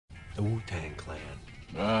The Wu-Tang Clan.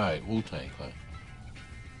 Right, Wu-Tang Clan.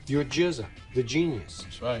 You're Jizza, the genius.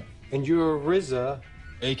 That's right. And you're RZA,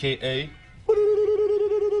 AKA?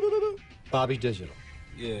 Bobby Digital.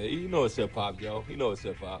 Yeah, you know it's hip-hop, yo. You know it's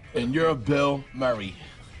hip-hop. And you're Bill Murray.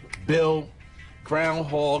 Bill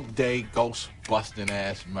Groundhog Day Ghost Busting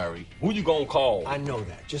Ass Murray. Who you gonna call? I know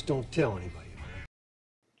that. Just don't tell anybody,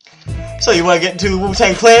 man. So you want to get into the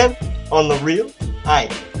Wu-Tang Clan? On the real?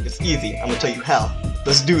 Aight, it's easy. I'm gonna tell you how.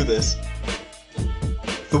 Let's do this.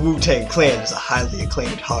 The Wu-Tang Clan is a highly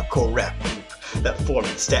acclaimed hardcore rap group that formed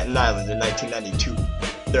in Staten Island in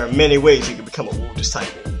 1992. There are many ways you can become a Wu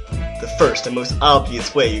disciple. The first and most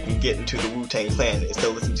obvious way you can get into the Wu-Tang Clan is to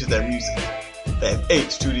listen to their music. They have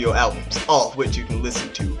 8 studio albums, all of which you can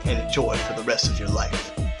listen to and enjoy for the rest of your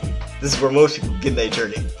life. This is where most people begin their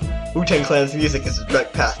journey. Wu-Tang Clan's music is a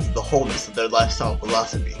direct path to the wholeness of their lifestyle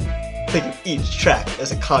philosophy. Think of each track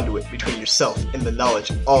as a conduit between yourself and the knowledge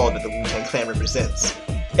of all that the Wu-Tang Clan represents.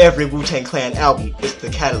 Every Wu-Tang Clan album is the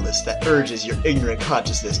catalyst that urges your ignorant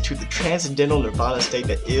consciousness to the transcendental nirvana state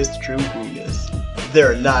that is true Wu-ness.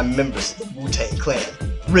 There are 9 members of the Wu-Tang Clan.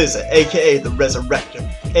 RZA, aka the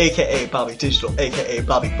Resurrector, aka Bobby Digital, aka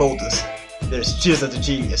Bobby Boldest. There's Jizza the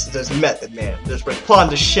Genius, there's Method Man, there's Raekwon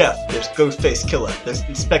the Chef, there's Ghostface Killer, there's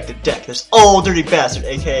Inspector Deck, there's Old Dirty Bastard,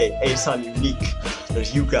 aka Ason Unique,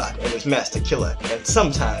 there's You God, and there's Master Killer, and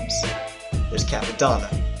sometimes there's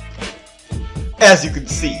Capadonna. As you can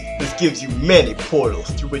see, this gives you many portals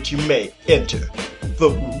through which you may enter the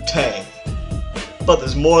Wu-Tang. But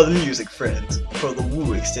there's more than music, friends, for the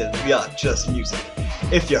Wu extends beyond just music.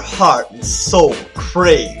 If your heart and soul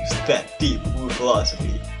craves that deep Wu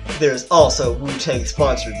philosophy, there's also Wu-Tang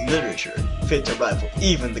sponsored literature fit to rival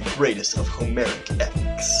even the greatest of Homeric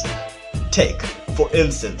epics. Take, for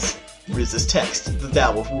instance, RZA's text, The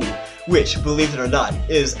Tao of Wu, which, believe it or not,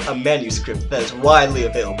 is a manuscript that is widely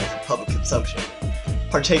available for public consumption.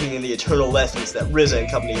 Partaking in the eternal lessons that RZA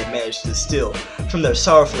and company have managed to distill from their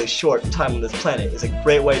sorrowfully short time on this planet is a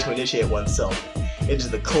great way to initiate oneself into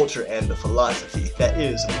the culture and the philosophy that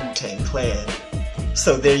is Wu-Tang Clan.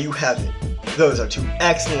 So there you have it. Those are 2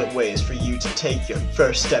 excellent ways for you to take your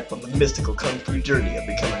first step on the mystical kung fu journey of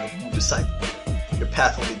becoming a Wu disciple. Your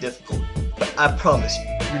path will be difficult, but I promise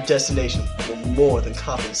you, your destination will more than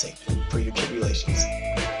compensate for your tribulations.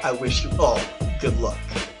 I wish you all good luck.